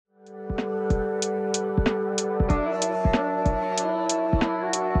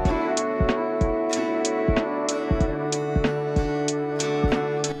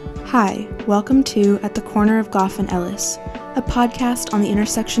Hi, welcome to At the Corner of Goff and Ellis, a podcast on the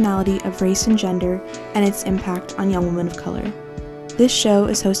intersectionality of race and gender and its impact on young women of color. This show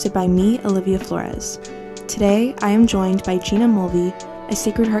is hosted by me, Olivia Flores. Today, I am joined by Gina Mulvey, a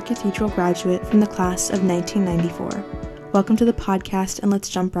Sacred Heart Cathedral graduate from the class of 1994. Welcome to the podcast, and let's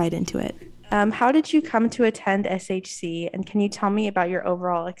jump right into it. How did you come to attend SHC, and can you tell me about your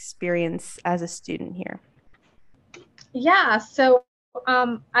overall experience as a student here? Yeah, so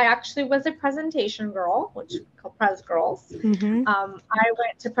I actually was a presentation girl, which we call Pres Girls. Mm-hmm. I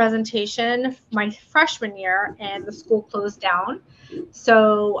went to presentation my freshman year, and the school closed down.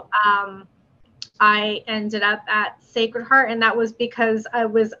 So I ended up at Sacred Heart, and that was because I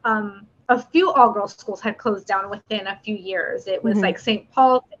was a few all-girls schools had closed down within a few years. It was like St.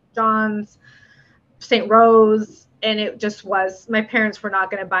 Paul, St. John's, St. Rose, and it just was, my parents were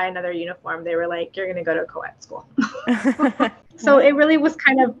not going to buy another uniform. They were like, you're going to go to a co-ed school. So it really was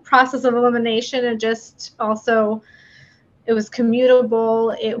kind of process of elimination, and just also it was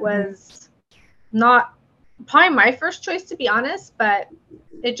commutable. It was not probably my first choice, to be honest, but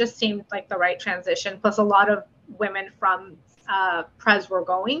it just seemed like the right transition. Plus a lot of women from Pres were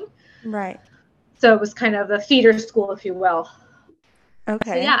going. Right. So it was kind of the feeder school, if you will. Okay.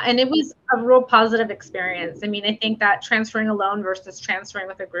 So yeah, and it was a real positive experience. I mean, I think that transferring alone versus transferring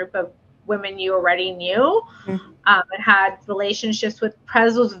with a group of women you already knew, and had relationships with.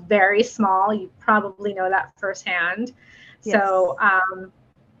 Pres was very small. You probably know that firsthand. Yes. So,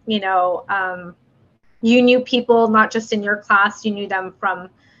 you knew people not just in your class, you knew them from,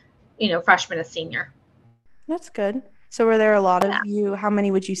 freshman to senior. That's good. So were there a lot of you? How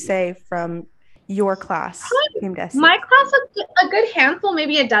many would you say from your class came to SC? My class, a good handful,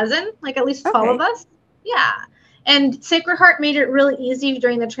 maybe a dozen, like at least 12 of us. Yeah. And Sacred Heart made it really easy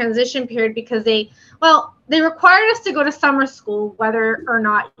during the transition period because they required us to go to summer school, whether or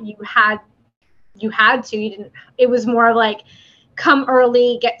not you had to. You didn't. It was more like come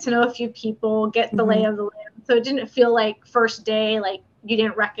early, get to know a few people, get the lay of the land. So it didn't feel like first day, like you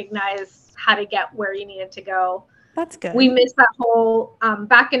didn't recognize how to get where you needed to go. That's good. We missed that whole,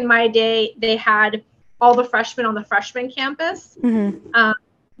 back in my day, they had all the freshmen on the freshman campus.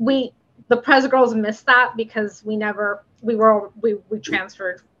 The Pres girls missed that because we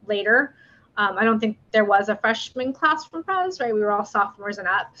transferred later. I don't think there was a freshman class from Pres, right? We were all sophomores and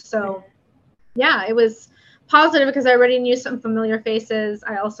up. So yeah, it was positive because I already knew some familiar faces.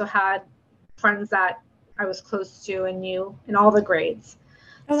 I also had friends that I was close to and knew in all the grades.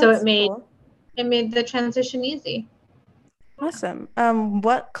 So it made the transition easy. Awesome.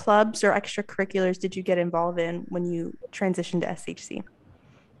 What clubs or extracurriculars did you get involved in when you transitioned to SHC?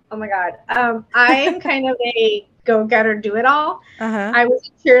 Oh my God. I'm kind of a go-getter, do-it-all. I was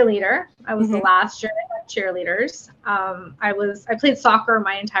a cheerleader. I was the last year I had cheerleaders. I played soccer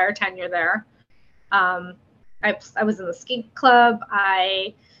my entire tenure there. I was in the ski club.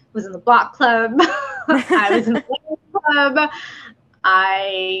 I was in the block club. I was in the club.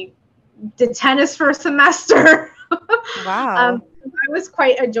 I did tennis for a semester. Wow. I was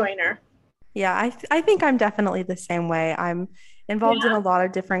quite a joiner. Yeah, I think I'm definitely the same way. I'm involved in a lot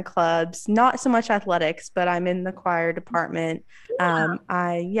of different clubs, not so much athletics, but I'm in the choir department. I'm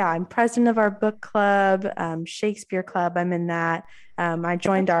president of our book club, Shakespeare club. I'm in that. I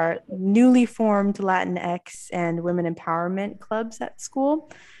joined our newly formed Latinx and women empowerment clubs at school.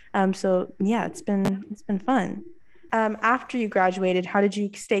 So yeah, it's been fun. After you graduated, how did you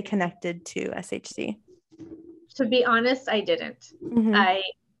stay connected to SHC? To be honest, I didn't. I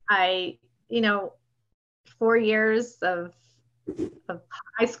 4 years of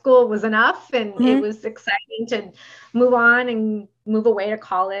high school was enough, and it was exciting to move on and move away to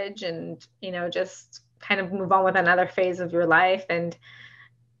college and, just kind of move on with another phase of your life. And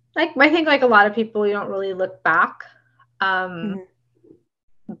I think like a lot of people, you don't really look back. But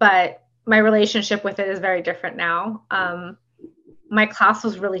my relationship with it is very different now. My class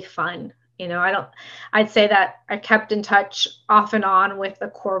was really fun. I'd say that I kept in touch off and on with a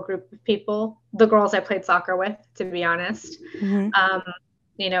core group of people, the girls I played soccer with, to be honest.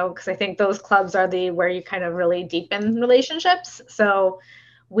 Because I think those clubs are where you kind of really deepen relationships. So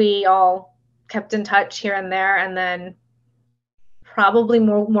we all kept in touch here and there. And then probably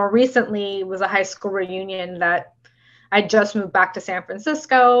more recently was a high school reunion that I just moved back to San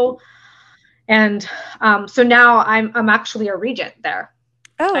Francisco. And so now I'm actually a regent there.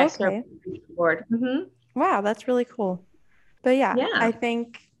 Oh, okay. Board. Wow, that's really cool. But yeah, I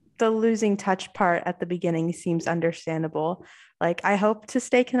think the losing touch part at the beginning seems understandable. Like, I hope to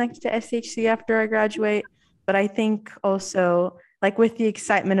stay connected to SHC after I graduate, but I think also like with the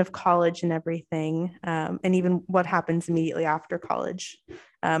excitement of college and everything, and even what happens immediately after college,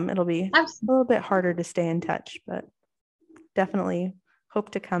 it'll be a little bit harder to stay in touch, but definitely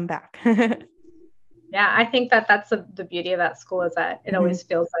hope to come back. Yeah, I think that that's the beauty of that school, is that it always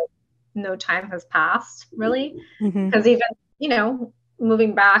feels like no time has passed, really. Because even,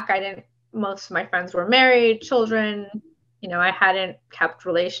 moving back, most of my friends were married, children, I hadn't kept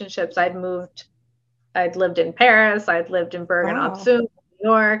relationships. I'd lived in Paris, I'd lived in Bergen-op-Zoom, New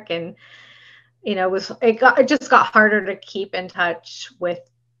York, and it just got harder to keep in touch with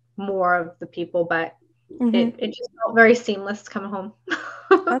more of the people, but it just felt very seamless to come home.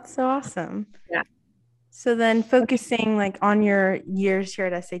 That's so awesome. Yeah. So then focusing like on your years here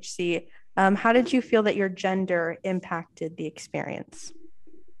at SHC, how did you feel that your gender impacted the experience?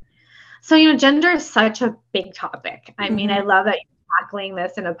 So, gender is such a big topic. I mean, I love that you're tackling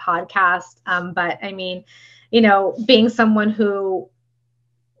this in a podcast. But I mean, being someone who,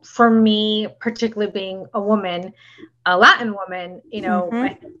 for me, particularly being a woman, a Latin woman,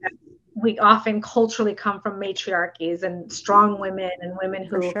 I think that we often culturally come from matriarchies and strong women and women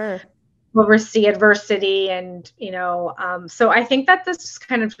who oversee adversity. And, so I think that this is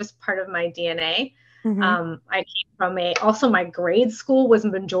kind of just part of my DNA. I came from also my grade school was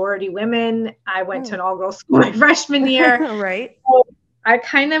majority women. I went to an all-girls school my freshman year. Right. So I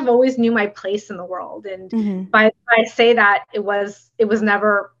kind of always knew my place in the world. And by I say that, it was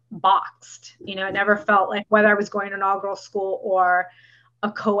never boxed. It never felt like, whether I was going to an all-girls school or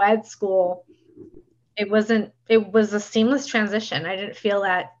a co-ed school, it was a seamless transition. I didn't feel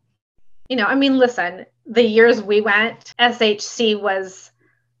that, I mean, listen, the years we went, SHC was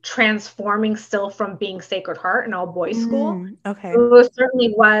transforming still from being Sacred Heart, an all boys school. Okay. It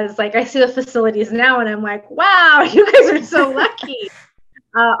certainly was. Like, I see the facilities now and I'm like, wow, you guys are so lucky.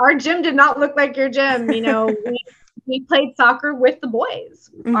 Our gym did not look like your gym. We played soccer with the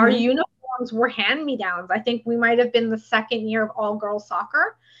boys. Our uniforms were hand-me-downs. I think we might have been the second year of all-girls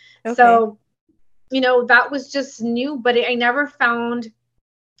soccer. Okay. So, that was just new, but I never found,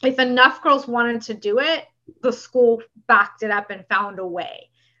 if enough girls wanted to do it, the school backed it up and found a way.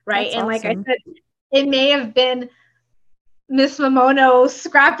 Right. That's and awesome. Like I said, it may have been Miss Momono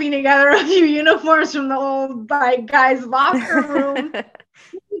scrapping together a few uniforms from the old guys' locker room.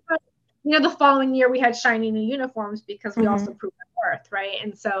 But, the following year we had shiny new uniforms because we also proved our worth. Right.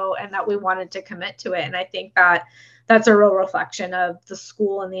 And that we wanted to commit to it. And I think that that's a real reflection of the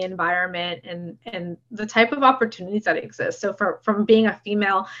school and the environment and the type of opportunities that exist. So from being a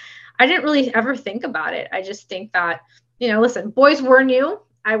female, I didn't really ever think about it. I just think that, listen, boys were new.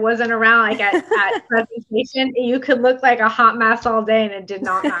 I wasn't around like at presentation. You could look like a hot mess all day and it did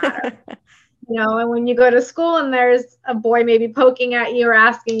not matter. And when you go to school and there's a boy maybe poking at you or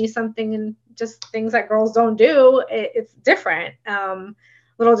asking you something, and just things that girls don't do, it's different.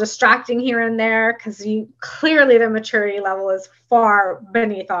 Little distracting here and there, because clearly the maturity level is far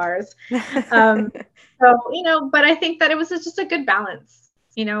beneath ours. But I think that it was just a good balance.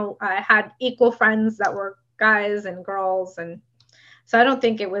 I had equal friends that were guys and girls, and so I don't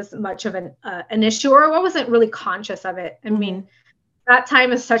think it was much of an issue, or I wasn't really conscious of it. I mean, that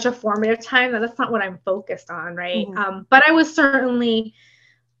time is such a formative time that that's not what I'm focused on, right? But I was certainly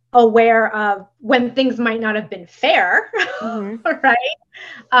aware of when things might not have been fair, right?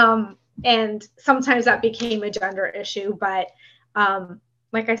 And sometimes that became a gender issue, but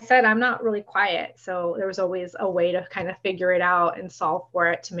like I said, I'm not really quiet. So there was always a way to kind of figure it out and solve for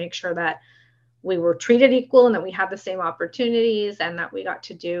it, to make sure that we were treated equal and that we had the same opportunities and that we got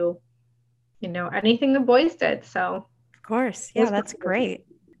to do, anything the boys did. So of course. Yeah, that's great.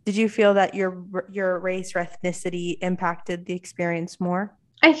 Did you feel that your race or ethnicity impacted the experience more?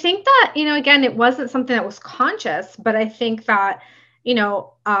 I think that, again, it wasn't something that was conscious, but I think that,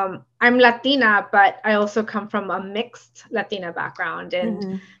 I'm Latina, but I also come from a mixed Latina background.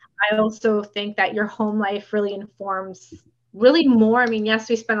 And I also think that your home life really informs really more. I mean, yes,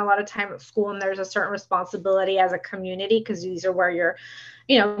 we spend a lot of time at school and there's a certain responsibility as a community, because these are where you're,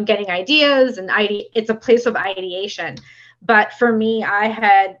 getting ideas and it's a place of ideation. But for me, I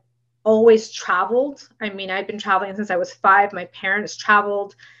had always traveled. I mean, I've been traveling since I was 5. My parents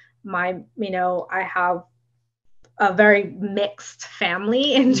traveled. I have a very mixed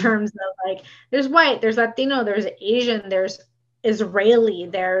family in terms of, like, there's white, there's Latino, there's Asian, there's Israeli,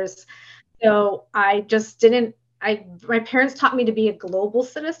 so I just didn't, my parents taught me to be a global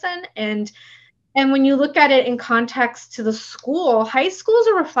citizen. And when you look at it in context to the school, high school is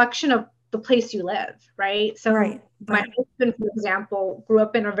a reflection of the place you live, right? So my husband, for example, grew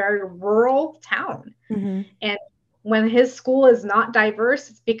up in a very rural town. And when his school is not diverse,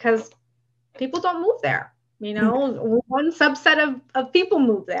 it's because people don't move there. one subset of people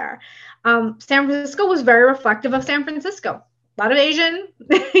moved there. San Francisco was very reflective of San Francisco. A lot of Asian,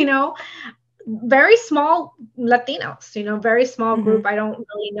 very small Latinos, very small group. I don't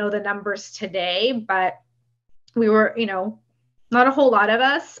really know the numbers today, but we were, not a whole lot of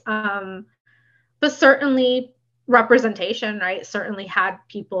us, but certainly representation, right? Certainly had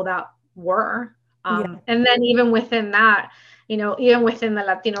people that were. And then even within that, even within the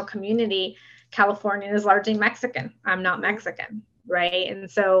Latino community, California is largely Mexican. I'm not Mexican, right?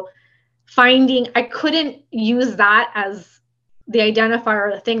 And so I couldn't use that as the identifier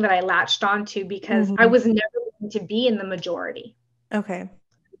or the thing that I latched onto because I was never going to be in the majority. Okay.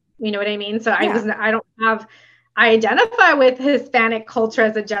 You know what I mean? So I identify with Hispanic culture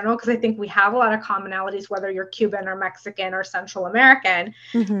as a general because I think we have a lot of commonalities, whether you're Cuban or Mexican or Central American,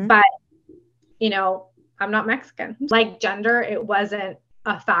 but I'm not Mexican. Like gender, it wasn't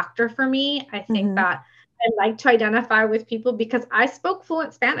a factor for me. I think that I like to identify with people because I spoke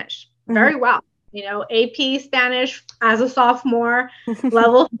fluent Spanish very well. AP Spanish as a sophomore,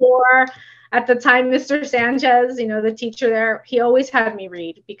 level 4. At the time, Mr. Sanchez, the teacher there, he always had me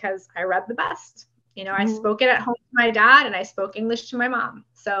read because I read the best. I spoke it at home to my dad and I spoke English to my mom.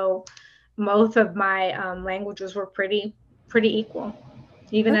 So both of my languages were pretty equal,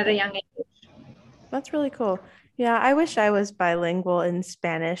 even at a young age. That's really cool. Yeah, I wish I was bilingual in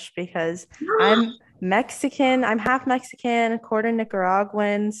Spanish because I'm Mexican. I'm half Mexican, quarter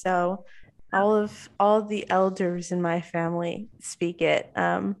Nicaraguan. So all of the elders in my family speak it,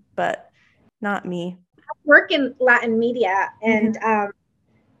 but not me. I work in Latin media, and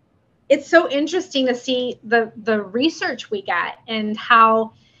it's so interesting to see the research we get and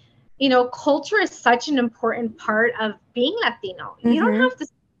how culture is such an important part of being Latino. You don't have to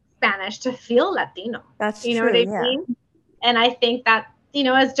speak Spanish to feel Latino. That's you know true, what I mean? And I think that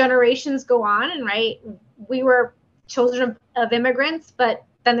as generations go on, and right, we were children of immigrants, but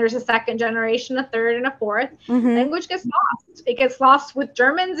then there's a second generation, a third, and a fourth. Language gets lost. It gets lost with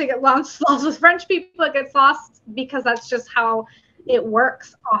Germans. It gets lost with French people. It gets lost because that's just how it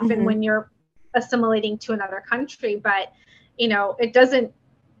works often when you're assimilating to another country. But it doesn't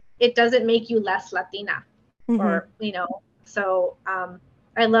make you less Latina, or So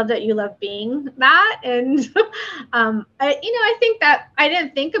I love that you love being that, and I think that I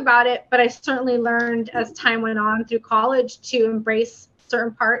didn't think about it, but I certainly learned as time went on through college to embrace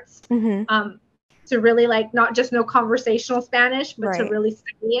certain parts, to really not just know conversational Spanish, but to really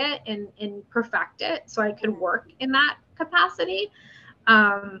study it and perfect it so I could work in that capacity.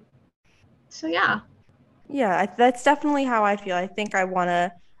 So yeah, that's definitely how I feel. I think I want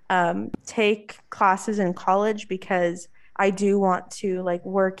to take classes in college because I do want to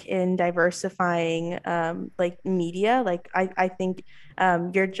work in diversifying media. I think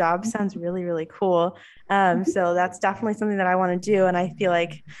your job sounds really, really cool. So that's definitely something that I want to do. And I feel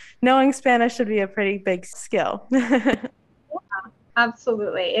like knowing Spanish should be a pretty big skill.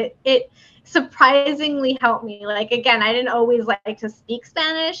 Absolutely. It surprisingly helped me. Again, I didn't always like to speak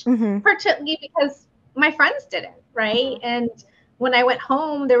Spanish, particularly because my friends didn't, right? And when I went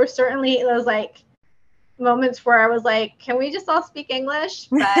home, there were certainly those moments where I was like, can we just all speak English?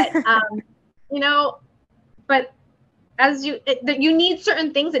 But but as you need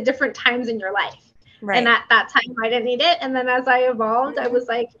certain things at different times in your life. And at that time I didn't need it. And then as I evolved, I was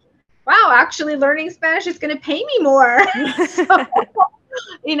like, wow, actually learning Spanish is going to pay me more. So,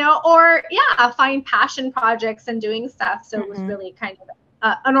 find passion projects and doing stuff. So it was really kind of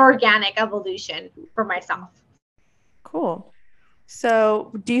an organic evolution for myself. Cool.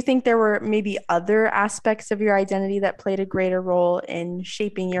 So do you think there were maybe other aspects of your identity that played a greater role in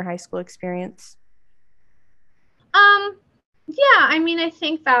shaping your high school experience? Yeah, I mean, I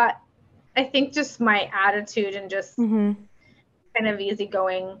think just my attitude and just kind of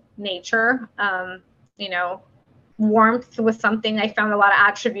easygoing nature, warmth was something. I found a lot of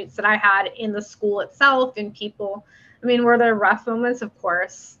attributes that I had in the school itself, in people. I mean, were there rough moments? Of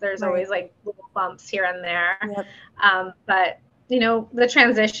course. There's always little bumps here and there. But, the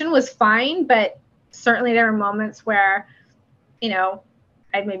transition was fine, but certainly there were moments where,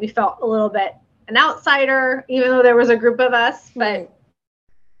 I maybe felt a little bit an outsider, even though there was a group of us. But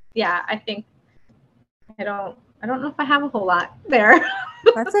yeah, I think I don't know if I have a whole lot there.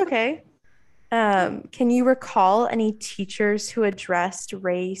 That's okay. Can you recall any teachers who addressed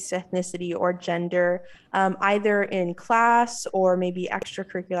race, ethnicity, or gender, either in class or maybe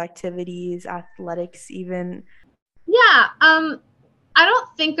extracurricular activities, athletics even? Yeah, I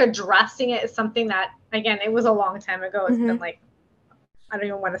don't think addressing it is something that, again, it was a long time ago. It's been I don't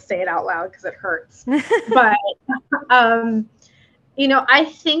even want to say it out loud because it hurts. But, I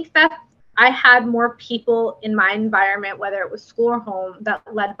think that I had more people in my environment, whether it was school or home, that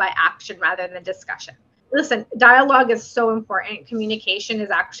led by action rather than discussion. Listen, dialogue is so important. Communication is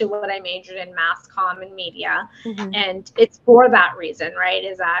actually what I majored in, mass comm and media. Mm-hmm. And it's for that reason, right?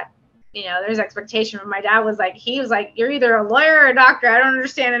 Is that, there's expectation. My dad was like, you're either a lawyer or a doctor. I don't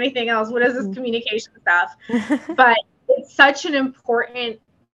understand anything else. What is this communication stuff? But it's such an important,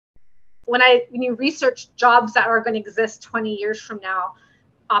 when you research jobs that are going to exist 20 years from now,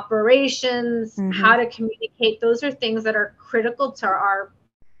 operations, how to communicate, those are things that are critical to our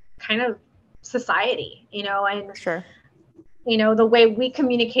kind of society, and Sure. The way we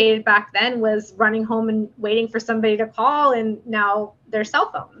communicated back then was running home and waiting for somebody to call, and now they're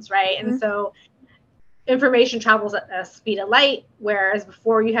cell phones, right? And so information travels at the speed of light, whereas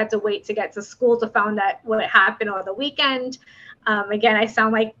before you had to wait to get to school to find out what happened over the weekend. Again, I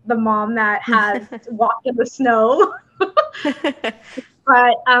sound like the mom that has walked in the snow.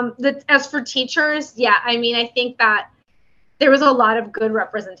 But as for teachers, I think that there was a lot of good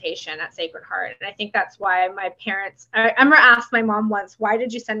representation at Sacred Heart. And I think that's why my parents, I remember asked my mom once, why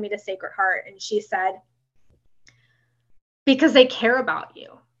did you send me to Sacred Heart? And she said, because they care about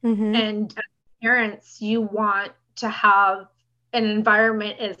you. And as parents, you want to have an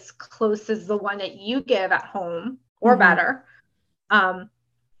environment as close as the one that you give at home or better. And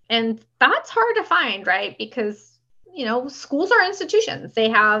that's hard to find, right? Because schools are institutions. They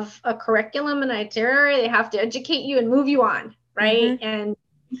have a curriculum and itinerary. They have to educate you and move you on, right? And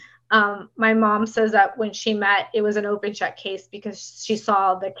my mom says that when she met, it was an open check case because she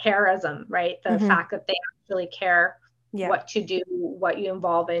saw the careism, right? The fact that they actually care what you do, what you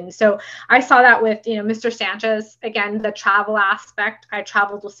involve in. So I saw that with, Mr. Sanchez. Again, the travel aspect. I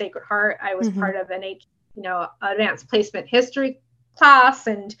traveled with Sacred Heart. I was part of an advanced placement history class,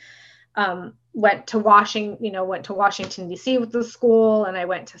 and went to Washington, D.C. with the school, and I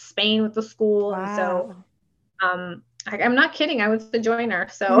went to Spain with the school. Wow. And so I'm not kidding. I was the joiner.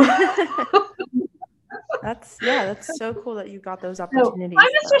 So that's so cool that you got those opportunities.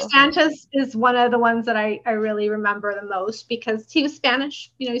 So, Mr. Sanchez is one of the ones that I really remember the most because he was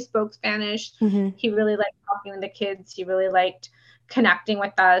Spanish. He spoke Spanish. He really liked talking to the kids. He really liked connecting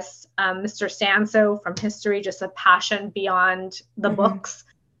with us. Mr. Sanso from history, just a passion beyond the books.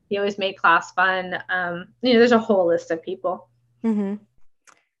 He always made class fun. There's a whole list of people.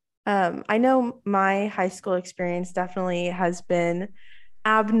 I know my high school experience definitely has been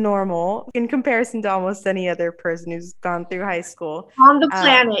abnormal in comparison to almost any other person who's gone through high school on the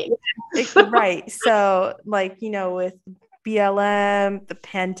planet. Right. So with BLM, the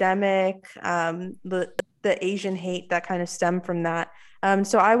pandemic, the Asian hate that kind of stemmed from that.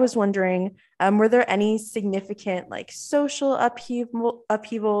 So I was wondering, were there any significant social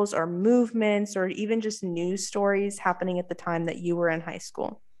upheavals or movements or even just news stories happening at the time that you were in high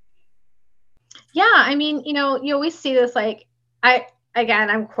school? Yeah. You always see this,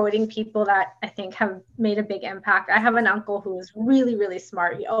 I'm quoting people that I think have made a big impact. I have an uncle who is really, really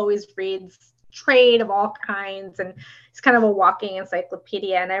smart. He always reads trade of all kinds, and he's kind of a walking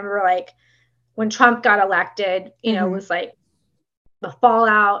encyclopedia. And I remember when Trump got elected, it was the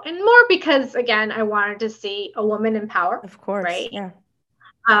fallout, and more because, again, I wanted to see a woman in power. Of course. Right. Yeah.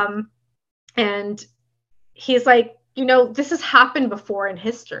 And he's like, this has happened before in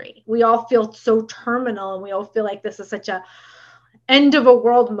history. We all feel so terminal, and we all feel like this is such a end of a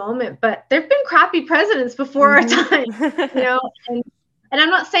world moment, but there've been crappy presidents before our time, and I'm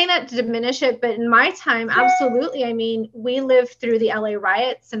not saying that to diminish it, but in my time, absolutely. We lived through the LA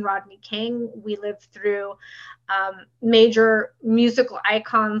riots and Rodney King. We lived through major musical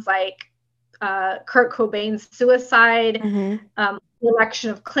icons like Kurt Cobain's suicide, the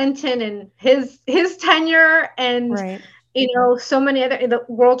election of Clinton and his tenure, and right. So many other, the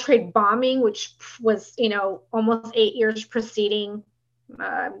World Trade bombing, which was, almost 8 years preceding,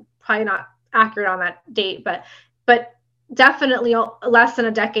 probably not accurate on that date, but definitely less than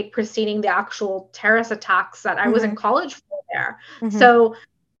a decade preceding the actual terrorist attacks that I was in college for there. So,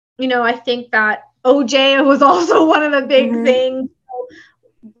 I think that OJ was also one of the big things.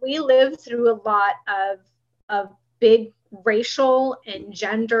 So we lived through a lot of big racial and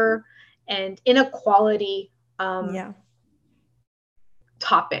gender and inequality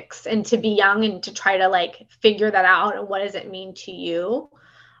topics, and to be young and to try to figure that out and what does it mean to you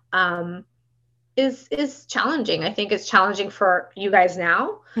is challenging. I think it's challenging for you guys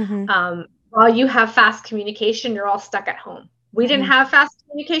now. While you have fast communication, you're all stuck at home. We didn't have fast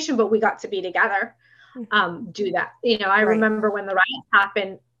communication, but we got to be together, do that. I remember when the riots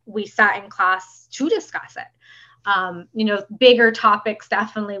happened, we sat in class to discuss it. Bigger topics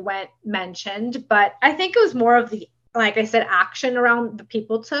definitely went mentioned, but I think it was more of the like I said, action around the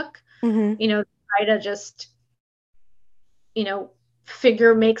people took, try to just,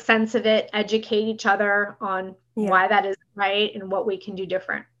 make sense of it, educate each other on why that is right and what we can do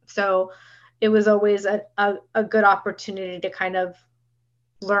different. So it was always a good opportunity to kind of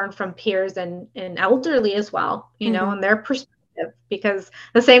learn from peers and elderly as well, and their perspective, because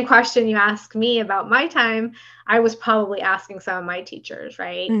the same question you asked me about my time, I was probably asking some of my teachers,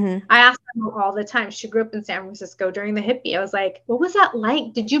 right? I asked them all the time. She grew up in San Francisco during the hippie. I was like, what was that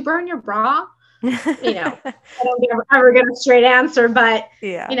like? Did you burn your bra? I don't ever get a straight answer, but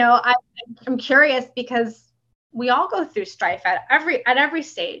I'm curious, because we all go through strife at every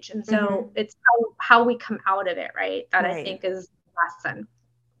stage. And so it's how we come out of it, right? That I think is the lesson.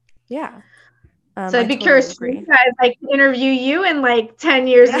 Yeah. So I'd be curious if you guys, like, interview you in like 10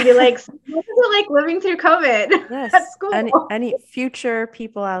 years and be like, so what was it like living through COVID at school? Any future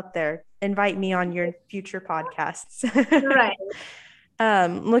people out there, invite me on your future podcasts. Right.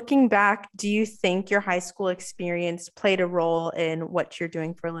 Looking back, do you think your high school experience played a role in what you're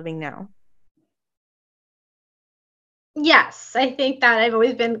doing for a living now? Yes, I think that I've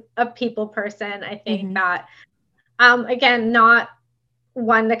always been a people person. I think that, again, not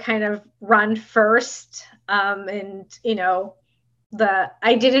one to kind of run first. And,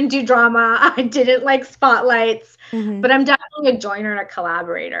 I didn't do drama. I didn't like spotlights, but I'm definitely a joiner and a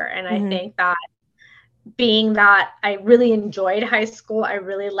collaborator. And I think that, being that I really enjoyed high school, I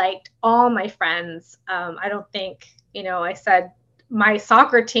really liked all my friends. I don't think, I said my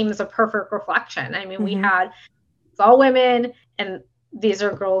soccer team is a perfect reflection. I mean, it's all women, and these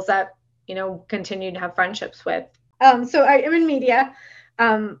are girls that, continue to have friendships with. So I am in media.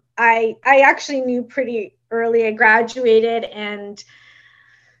 I actually knew pretty early. I graduated and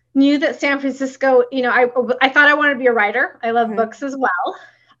knew that San Francisco, I thought I wanted to be a writer. I love books as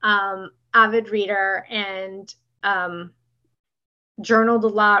well. Avid reader, and journaled a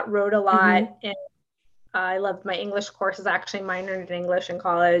lot, wrote a lot, and I loved my English courses. I actually minored in English in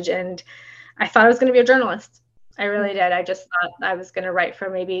college, and I thought I was going to be a journalist. I really did. I just thought I was going to write for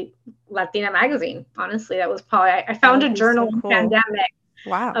maybe Latina magazine. Honestly, that was probably, I found a journal in the pandemic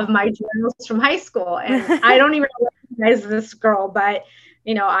of my journals from high school, and I don't even recognize this girl, but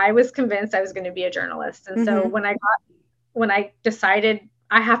I was convinced I was going to be a journalist. And so when I decided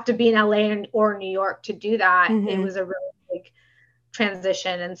I have to be in LA or New York to do that, it was a really big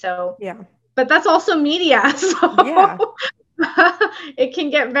transition. And so, but that's also media. So it can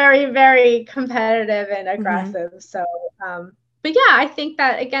get very, very competitive and aggressive. So, but yeah, I think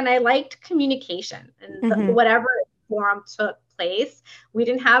that, again, I liked communication, and whatever forum took place. We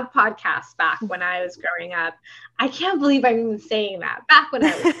didn't have podcasts back when I was growing up. I can't believe I'm even saying that, back when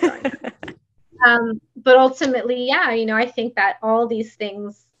I was growing up. But ultimately, I think that all these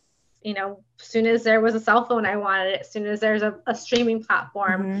things, as soon as there was a cell phone, I wanted it. As soon as there's a streaming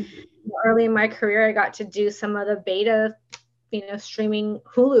platform, early in my career, I got to do some of the beta, streaming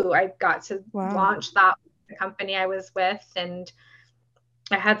Hulu. I got to launch that with the company I was with, and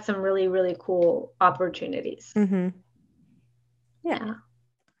I had some really, really cool opportunities. Yeah.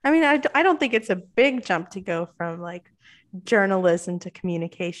 I mean, I don't think it's a big jump to go from like journalism to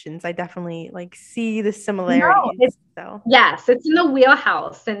communications. I definitely see the similarities. Yes, it's in the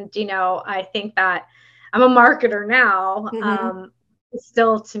wheelhouse. And, I think that I'm a marketer now.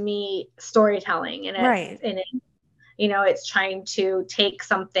 Still, to me, storytelling, and it's trying to take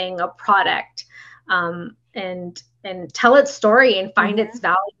something, a product, and tell its story and find its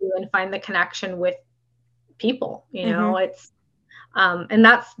value and find the connection with people. It's and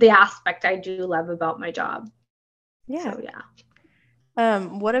that's the aspect I do love about my job. So,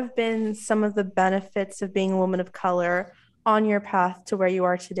 what have been some of the benefits of being a woman of color on your path to where you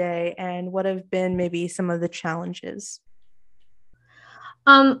are today, and what have been maybe some of the challenges?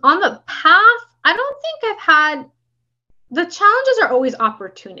 On the path, I don't think I've had, the challenges are always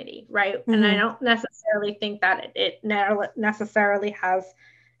opportunity, right? And I don't necessarily think that it necessarily has,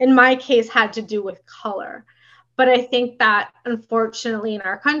 in my case, had to do with color. But I think that, unfortunately, in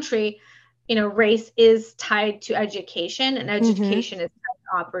our country, race is tied to education, and education is tied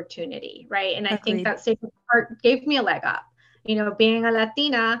to opportunity, right? And I think that Sacred Heart gave me a leg up. Being a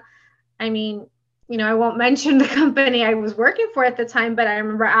Latina, I mean, I won't mention the company I was working for at the time, but I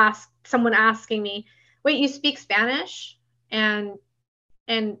remember someone asking me, "Wait, you speak Spanish?" And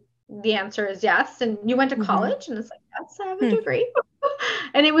the answer is yes. "And you went to college?" And it's like, "Yes, I have a degree."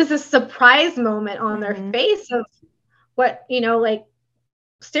 And it was a surprise moment on their face of what,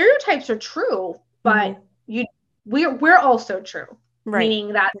 stereotypes are true, but we're also true,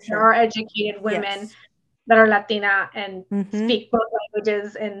 meaning that there are educated women that are Latina and Mm-hmm. speak both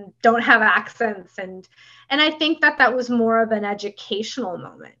languages and don't have accents. And I think that was more of an educational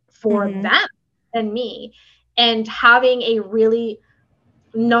moment for Mm-hmm. them and me, and having a really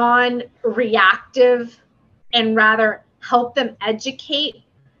non-reactive and rather help them educate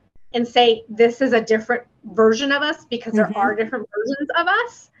and say, this is a different version of us because there are different versions of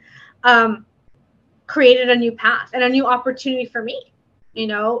us, created a new path and a new opportunity for me. You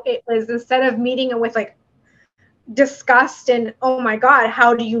know, it was, instead of meeting with like disgust and, oh my God,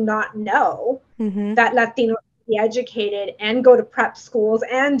 how do you not know that Latinos be educated and go to prep schools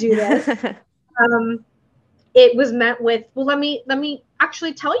and do this? It was met with, well, let me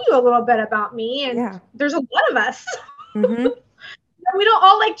actually tell you a little bit about me. And there's a lot of us. We don't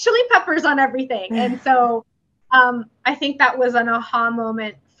all like chili peppers on everything. And so I think that was an aha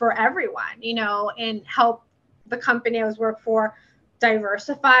moment for everyone, you know, and help the company I was working for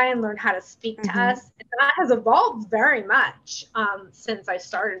diversify and learn how to speak to us. And that has evolved very much since I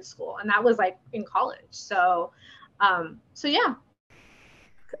started school. And that was like in college. So yeah.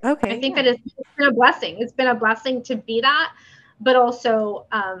 Okay. I think that it's been a blessing. It's been a blessing to be that, but also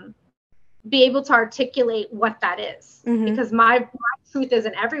be able to articulate what that is, because my truth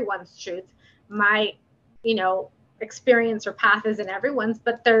isn't everyone's truth. My, you know, experience or path isn't everyone's,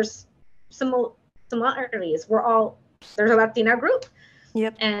 but there's similarities. There's a Latina group.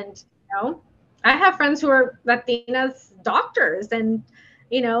 Yep. And, you know, I have friends who are Latinas doctors and,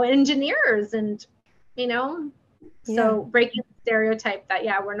 you know, engineers and, you know, so breaking the stereotype that,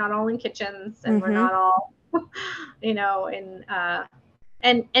 we're not all in kitchens and we're not all, you know,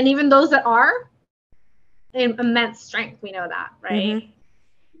 and even those that are, in immense strength, we know that, right?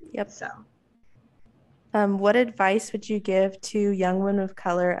 Yep. So what advice would you give to young women of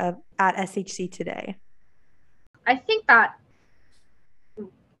color at SHC today? I think that,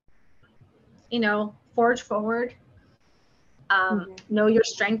 you know, forge forward, know your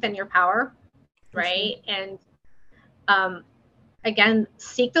strength and your power, right? And again,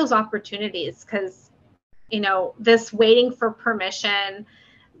 seek those opportunities, because, you know, this waiting for permission,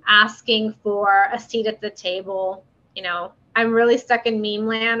 asking for a seat at the table, you know, I'm really stuck in meme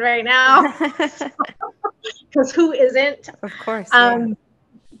land right now, because who isn't? Of course.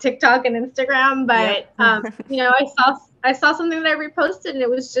 TikTok and Instagram, but you know, I saw something that I reposted, and it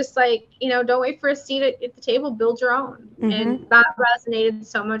was just like, you know, don't wait for a seat at the table, build your own. And that resonated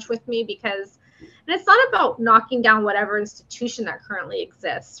so much with me, because, and it's not about knocking down whatever institution that currently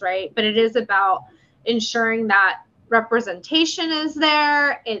exists, right? But it is about ensuring that representation is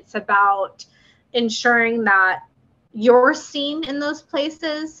there. It's about ensuring that you're seen in those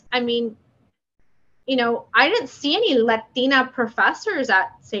places. I mean, you know, I didn't see any Latina professors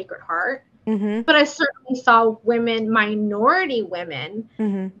at Sacred Heart, but I certainly saw minority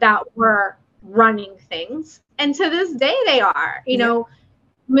women that were running things. And to this day, they are. You know,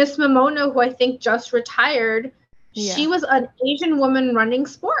 Miss Momono, who I think just retired, she was an Asian woman running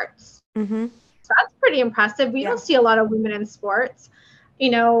sports. So that's pretty impressive. We don't see a lot of women in sports.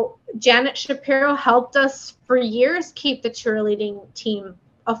 You know, Janet Shapiro helped us for years keep the cheerleading team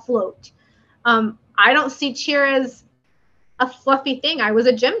afloat. I don't see cheer as a fluffy thing. I was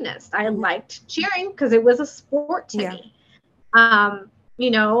a gymnast. I liked cheering because it was a sport to me.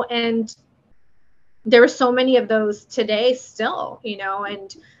 You know, and there were so many of those today still, you know,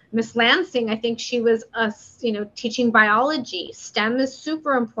 and Miss Lansing, I think she was you know, teaching biology. STEM is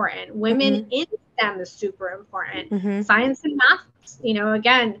super important. Women in STEM is super important. Science and math, you know,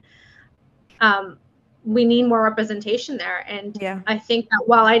 again, we need more representation there. And I think that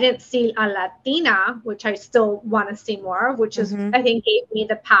while I didn't see a Latina, which I still want to see more of, which is, I think, gave me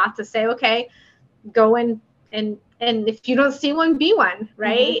the path to say, okay, go and if you don't see one, be one,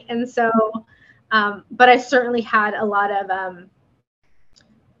 right? And so, but I certainly had a lot of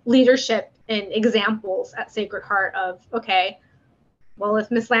leadership and examples at Sacred Heart of, okay, well, if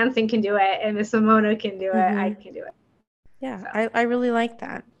Miss Lansing can do it and Miss Momono can do it, I can do it. Yeah, so. I really like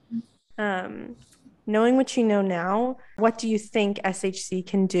that. Knowing what you know now, what do you think SHC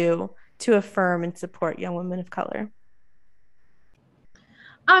can do to affirm and support young women of color?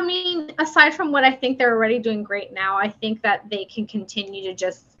 I mean, aside from what I think they're already doing great now, I think that they can continue to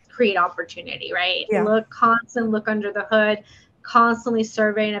just create opportunity, right? Constantly look under the hood, constantly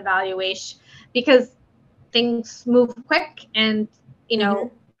survey and evaluation, because things move quick, and, you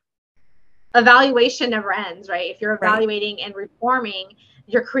know, evaluation never ends, right? If you're evaluating and reforming,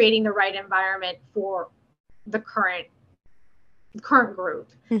 you're creating the right environment for the current group.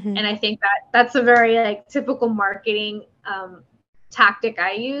 And I think that that's a very like typical marketing tactic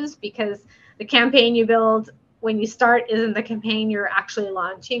I use, because the campaign you build when you start isn't the campaign you're actually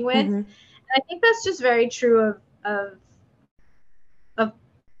launching with. And I think that's just very true of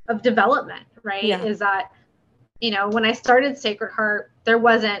of development, right? Yeah. Is that, when I started Sacred Heart, there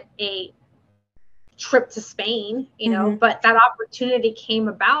wasn't a trip to Spain, but that opportunity came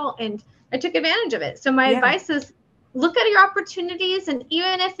about and I took advantage of it. So my advice is look at your opportunities, and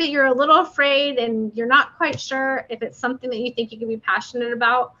even if you're a little afraid and you're not quite sure if it's something that you think you can be passionate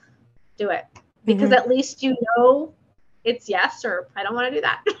about, do it, because at least it's yes, or I don't want to do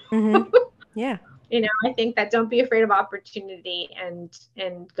that. Yeah. I think that don't be afraid of opportunity and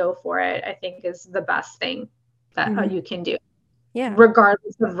go for it, I think is the best thing that you can do. Yeah.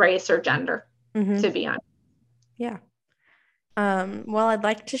 Regardless of race or gender, to be honest. Yeah. Well, I'd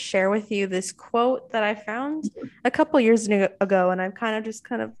like to share with you this quote that I found a couple years ago, and I've kind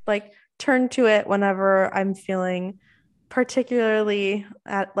of like turned to it whenever I'm feeling particularly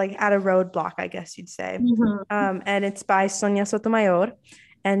at a roadblock, I guess you'd say. And it's by Sonia Sotomayor.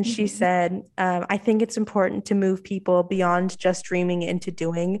 And she said, I think it's important to move people beyond just dreaming into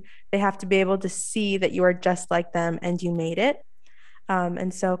doing. They have to be able to see that you are just like them and you made it.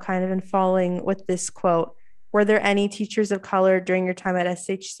 And so kind of in following with this quote, were there any teachers of color during your time at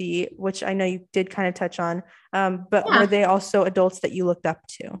SHC, which I know you did kind of touch on, but were they also adults that you looked up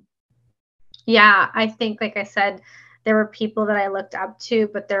to? Yeah, I think, like I said, there were people that I looked up to,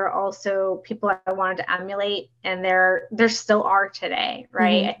 but there are also people I wanted to emulate, and there still are today,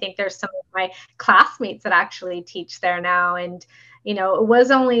 right? I think there's some of my classmates that actually teach there now, and it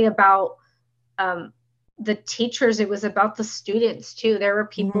was only about the teachers, it was about the students too. There were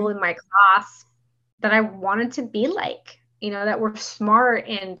people in my class that I wanted to be like, that were smart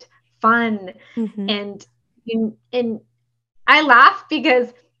and fun, and I laugh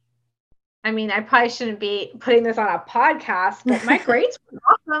because I probably shouldn't be putting this on a podcast, but my grades were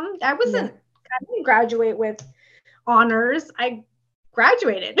awesome. I didn't graduate with honors. I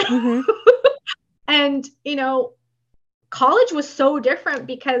graduated. And, college was so different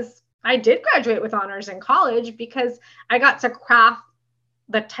because I did graduate with honors in college because I got to craft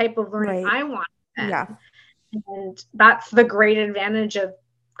the type of learning I wanted. And that's the great advantage of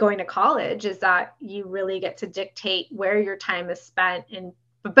going to college, is that you really get to dictate where your time is spent.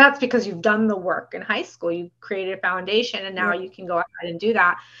 But that's because you've done the work in high school. You've created a foundation, and now you can go ahead and do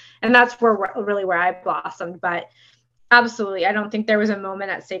that. And that's where I blossomed. But absolutely, I don't think there was a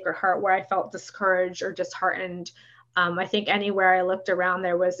moment at Sacred Heart where I felt discouraged or disheartened. I think anywhere I looked around,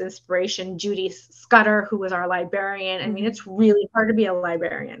 there was inspiration. Judy Scudder, who was our librarian. It's really hard to be a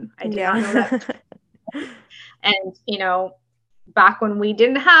librarian. I did not know that. And, back when we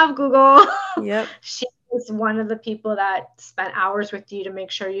didn't have Google, she was one of the people that spent hours with you to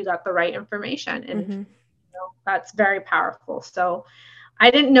make sure you got the right information. And that's very powerful. So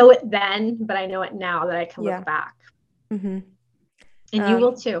I didn't know it then, but I know it now that I can look back. And you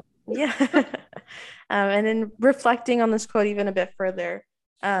will too. And in reflecting on this quote even a bit further,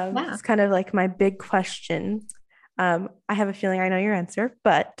 it's kind of like my big question. I have a feeling I know your answer,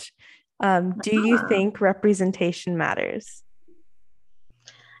 but do you think representation matters?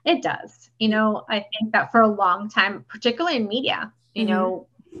 It does. I think that for a long time, particularly in media,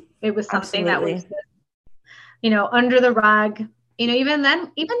 it was something that was, under the rug. Even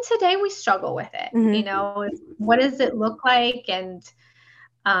then, even today, we struggle with it. What does it look like? And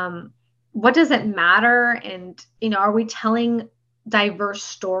what does it matter? And, are we telling diverse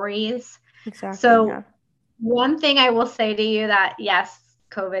stories? Exactly. So one thing I will say to you that, yes,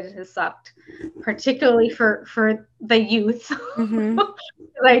 COVID has sucked, particularly for the youth.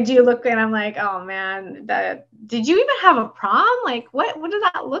 I do look and I'm like, oh man, did you even have a prom? Like, what did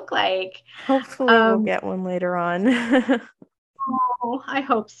that look like? Hopefully we'll get one later on. Oh, I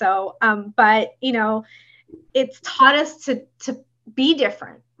hope so. But it's taught us to be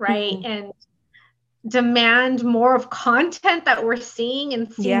different, right? And demand more of content that we're seeing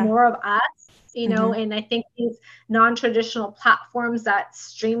and see more of us. And I think these non-traditional platforms that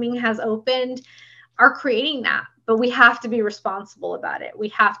streaming has opened are creating that, but we have to be responsible about it. We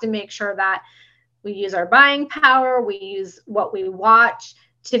have to make sure that we use our buying power, we use what we watch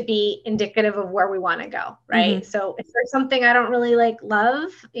to be indicative of where we want to go, right? So if there's something I don't really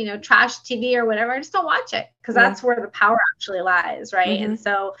love, trash TV or whatever, I just don't watch it, because that's where the power actually lies, right? And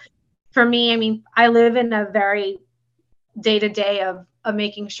so for me, I live in a very day-to-day of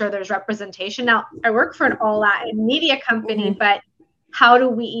making sure there's representation. Now, I work for an all Latin media company, but how do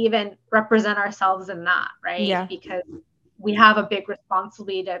we even represent ourselves in that, right? Because we have a big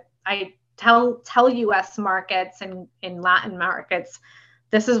responsibility to tell U.S. markets and in Latin markets,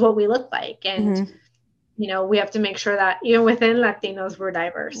 this is what we look like. And, we have to make sure that even within Latinos, we're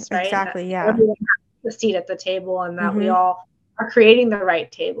diverse, right? Exactly, that everyone has a seat at the table, and that we all are creating the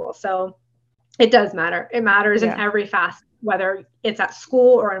right table. So It does matter. It matters in Yeah. every facet, whether it's at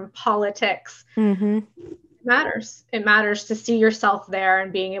school or in politics. Mm-hmm. It matters. It matters to see yourself there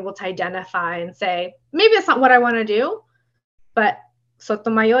and being able to identify and say, maybe it's not what I want to do, but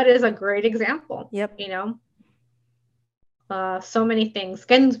Sotomayor is a great example. Yep. You know, so many things,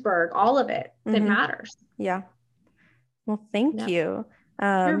 Ginsburg, all of it, it Mm-hmm. matters. Yeah. Well, thank Yep. you.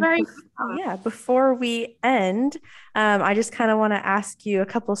 You're very Before we end, I just kind of want to ask you a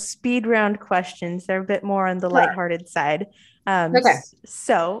couple speed round questions. They're a bit more on the Sure. lighthearted side. Okay.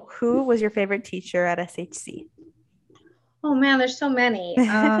 So who was your favorite teacher at SHC? Oh man, there's so many.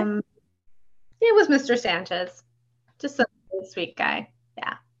 It was Mr. Sanchez, just a really sweet guy.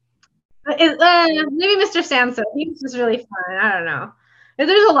 Yeah. Maybe Mr. Sanso. He was just really fun. I don't know.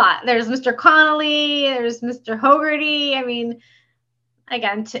 There's a lot. There's Mr. Connolly. There's Mr. Hogarty. I mean,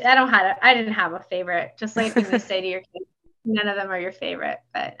 again, I didn't have a favorite. Just like when you say to your kids, none of them are your favorite.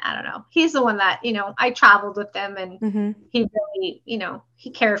 But I don't know. He's the one that, I traveled with him, and Mm-hmm. he really,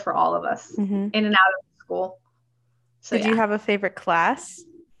 he cared for all of us Mm-hmm. in and out of school. So, Did you have a favorite class?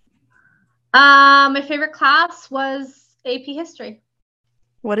 My favorite class was AP History.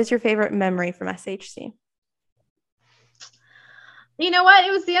 What is your favorite memory from SHC? You know what?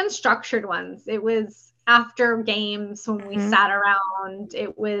 It was the unstructured ones. It was after games when we sat around.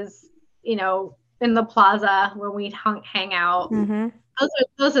 It was, in the plaza when we'd hang out. Mm-hmm.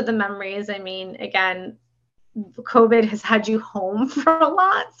 Those are the memories. I mean, again, COVID has had you home for a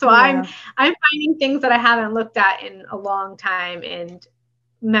lot. So Yeah. I'm finding things that I haven't looked at in a long time, and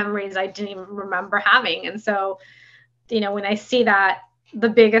memories I didn't even remember having. And so, when I see that, the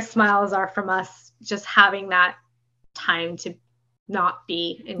biggest smiles are from us just having that time to not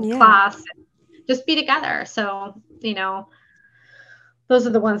be in class and just be together. So, those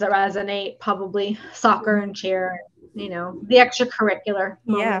are the ones that resonate, probably soccer and cheer, the extracurricular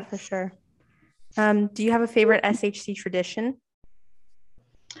moments. Yeah, for sure. Do you have a favorite SHC tradition?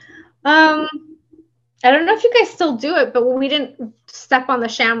 I don't know if you guys still do it, but we didn't step on the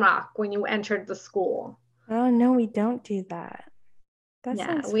shamrock when you entered the school. Oh, no, we don't do that. That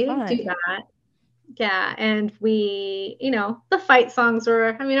sounds we fun. didn't do that. Yeah, and we, the fight songs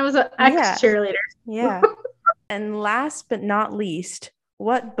were, I was an ex-cheerleader. Yeah. And last but not least,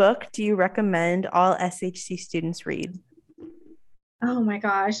 what book do you recommend all SHC students read? Oh my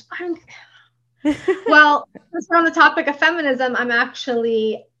gosh. Well, since we're on the topic of feminism, I'm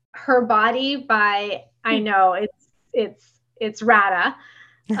actually Her Body by, I know it's Rada,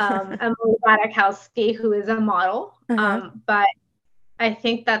 Emily Ratajkowski, who is a model. But I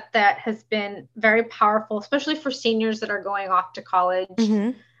think that has been very powerful, especially for seniors that are going off to college.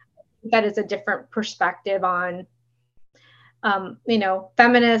 That is a different perspective on,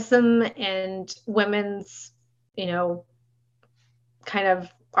 feminism and women's, kind of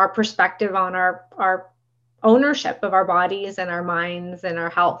our perspective on our ownership of our bodies and our minds and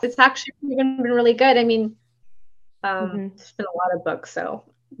our health. It's actually been really good. I mean, there's been a lot of books, so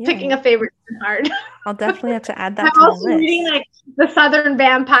picking a favorite is hard. I'll definitely have to add that I'm to the also list. reading like the Southern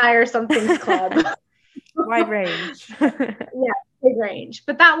Vampire Something's Club. Wide range. Yeah, big range.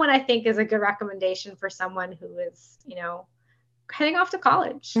 But that one I think is a good recommendation for someone who is, heading off to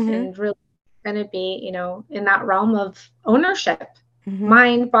college and really going to be, in that realm of ownership,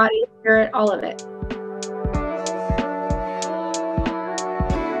 mind, body, spirit, all of it.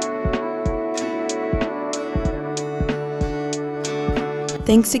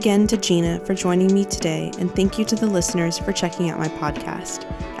 Thanks again to Gina for joining me today, and thank you to the listeners for checking out my podcast.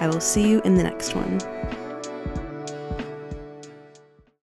 I will see you in the next one.